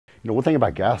You know, one thing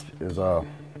about GASP is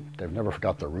they've never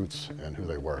forgot their roots and who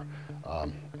they were.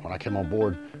 When I came on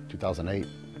board 2008,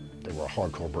 they were a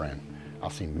hardcore brand.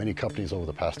 I've seen many companies over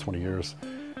the past 20 years,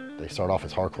 they start off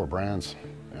as hardcore brands,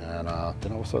 and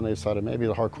then all of a sudden they decided maybe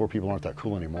the hardcore people aren't that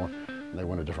cool anymore, and they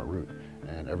went a different route.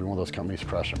 And every one of those companies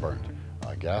crashed and burned.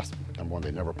 GASP, number one, they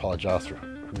never apologize for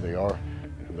who they are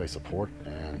and who they support,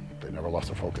 and they never lost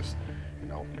their focus. You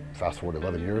know, fast forward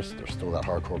 11 years, they're still that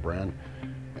hardcore brand,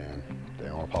 and they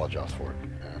don't apologize for it.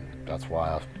 And that's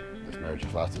why this marriage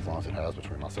has lasted as long as it has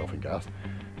between myself and GASP,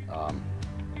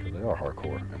 because they are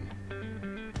hardcore, and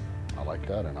I like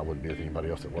that, and I wouldn't be with anybody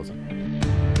else that wasn't.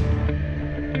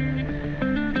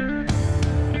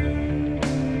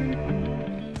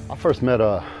 I first met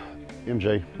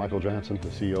MJ, Michael Johansson, the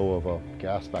CEO of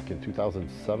GASP, back in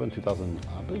 2007,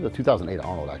 I believe the 2008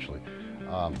 Arnold, actually.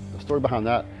 The story behind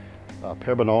that,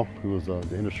 Per Bernal, who was the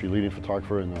industry leading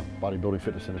photographer in the bodybuilding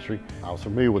fitness industry. I was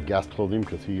familiar with GASP clothing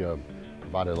because he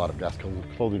provided a lot of GASP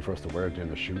clothing for us to wear during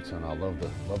the shoots, and I loved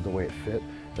the way it fit.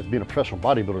 As being a professional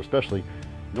bodybuilder especially,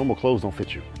 normal clothes don't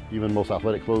fit you. Even most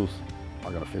athletic clothes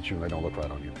aren't gonna fit you and they don't look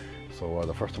right on you. So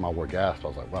the first time I wore GASP, I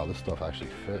was like, wow, this stuff actually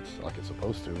fits like it's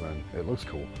supposed to, and it looks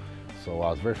cool. So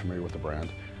I was very familiar with the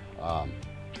brand.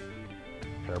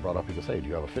 Per brought up, he goes, hey, do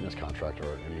you have a fitness contract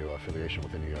or any affiliation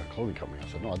with any clothing company? I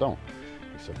said, no, I don't.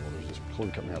 He said, well, there's this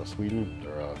clothing company out of Sweden.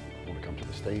 They're going to come to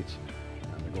the States,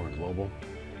 and they're going global.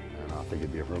 And I think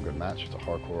it'd be a real good match. It's a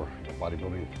hardcore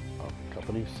bodybuilding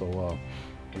company. So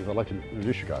I'd like to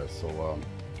introduce you guys. So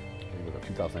with the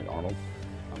 2008 Arnold,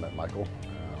 I met Michael,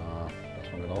 and that's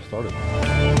when it all started.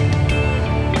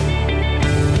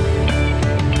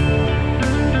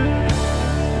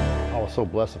 I was so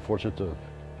blessed and fortunate to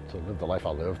live the life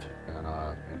I lived,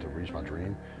 and to reach my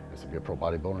dream is to be a pro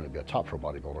bodybuilder and to be a top pro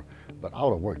bodybuilder. But I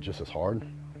would have worked just as hard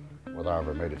whether I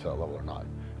ever made it to that level or not.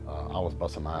 I was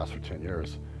busting my ass for 10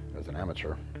 years as an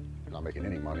amateur, not making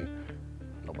any money.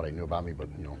 Nobody knew about me but,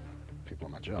 you know, people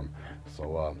in my gym.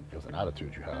 So it was an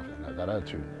attitude you have, and that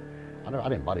attitude, I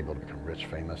didn't bodybuild to become rich,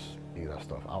 famous, any of that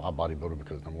stuff. I bodybuilded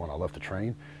because, number one, I love to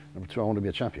train. Number two, I want to be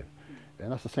a champion.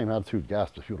 And that's the same attitude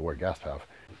GASP, the people that wear GASP have.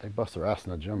 They bust their ass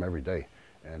in the gym every day.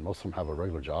 And most of them have a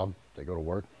regular job. They go to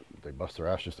work, they bust their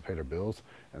ass just to pay their bills,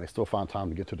 and they still find time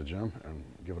to get to the gym and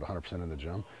give it 100% in the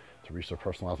gym to reach their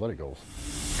personal athletic goals.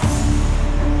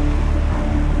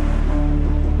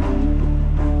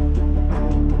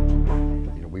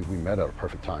 You know, we met at a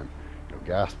perfect time. You know,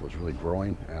 GASP was really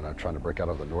growing and trying to break out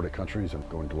of the Nordic countries and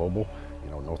going global. You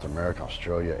know, North America,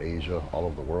 Australia, Asia, all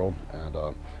over the world.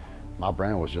 And my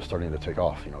brand was just starting to take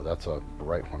off. You know, that's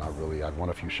right when I'd won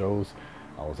a few shows.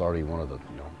 I was already one of the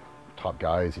top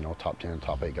guys, top 10,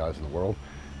 top 8 guys in the world.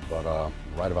 But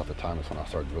right about the time is when I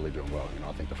started really doing well. You know,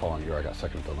 I think the following year I got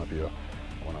second at the Olympia.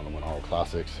 I went on to win Arnold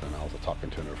Classics, and I was a top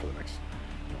contender for the next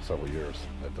several years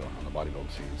on the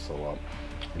bodybuilding scene. So,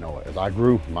 you know, as I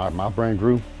grew, my brand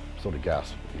grew, so did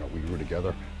GASP. You know, we grew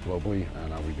together globally,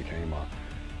 and we became,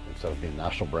 instead of being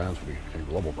national brands, we became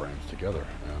global brands together,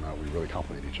 and we really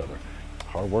complement each other.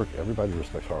 Hard work, everybody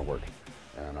respects hard work.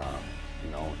 And you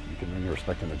know, you can earn your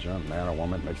respect in the gym, man or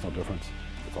woman, makes no difference.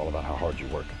 It's all about how hard you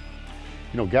work.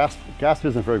 You know, GASP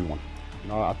isn't for everyone. You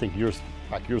know, I think years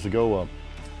ago,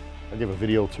 I gave a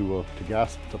video to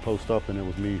GASP to post up, and it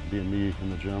was me being me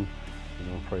in the gym. You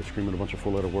know, probably screaming a bunch of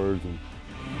four-letter words. And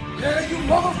yeah, you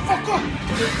motherfucker!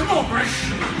 Come on, Branch!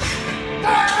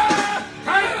 Ah!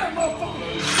 Hey,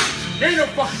 motherfucker! Ain't no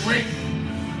fucking way!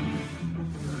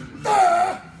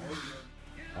 Ah!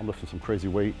 I'm lifting some crazy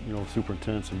weight, you know, super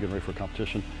intense. I'm getting ready for a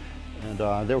competition, and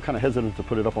they were kind of hesitant to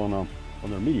put it up on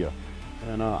their media,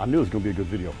 and I knew it was going to be a good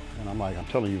video. And I'm like, I'm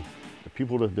telling you, the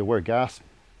people that wear GASP,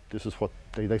 this is what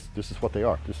they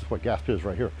are. This is what GASP is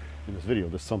right here in this video.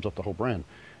 This sums up the whole brand.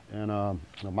 And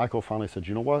you know, Michael finally said,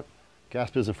 you know what,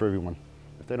 GASP isn't for everyone.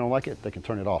 If they don't like it, they can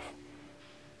turn it off.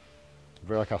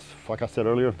 Like I said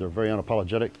earlier, they're very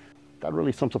unapologetic. That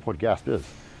really sums up what GASP is.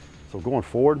 So going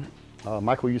forward,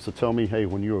 Michael used to tell me, hey,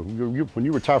 when you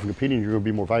retire from competing, you're going to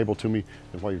be more valuable to me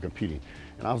than while you're competing.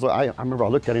 And I remember I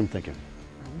looked at him thinking,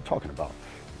 what are you talking about?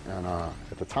 And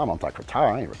at the time, I'm like, retire?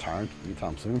 I ain't retiring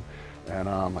anytime soon. And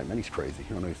I'm like, man, he's crazy. He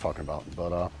don't know what he's talking about.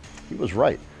 But he was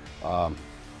right.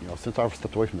 You know, since I've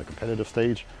stepped away from the competitive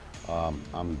stage,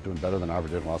 I'm doing better than I ever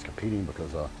did when I was competing,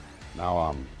 because now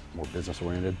I'm more business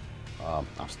oriented.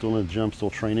 I'm still in the gym, still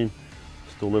training,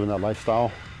 still living that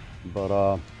lifestyle, but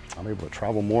I'm able to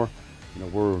travel more. You know,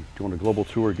 we're doing a global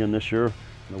tour again this year.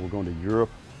 You know, we're going to Europe,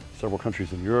 several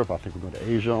countries in Europe. I think we're going to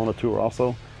Asia on a tour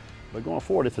also. But going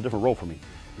forward, it's a different role for me.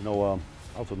 You know,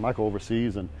 I was with Michael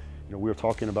overseas, and you know, we were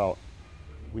talking about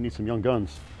we need some young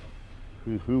guns.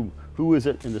 Who is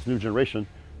it in this new generation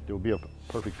there will be a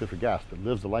perfect fit for GASP. That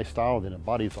lives the lifestyle, that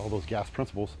embodies all those GASP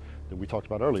principles that we talked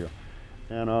about earlier.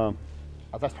 And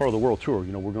that's part of the world tour.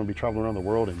 You know, we're going to be traveling around the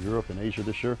world in Europe and Asia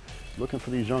this year, looking for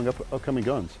these young upcoming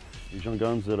guns. These young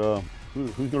guns that,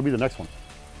 who's going to be the next one?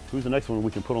 Who's the next one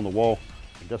we can put on the wall,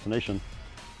 a destination,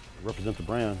 represent the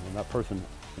brand, and that person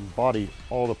embody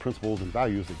all the principles and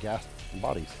values that GASP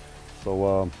embodies.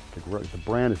 So the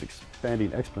brand is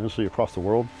expanding exponentially across the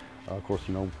world. Of course,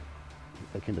 you know,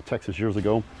 they came to Texas years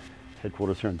ago,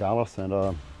 headquarters here in Dallas, and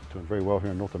doing very well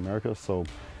here in North America. So,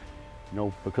 you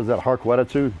know, because of that hardcore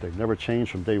attitude, they've never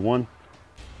changed from day one.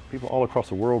 People all across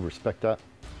the world respect that.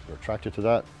 They're attracted to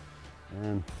that,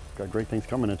 and got great things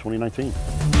coming in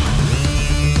 2019.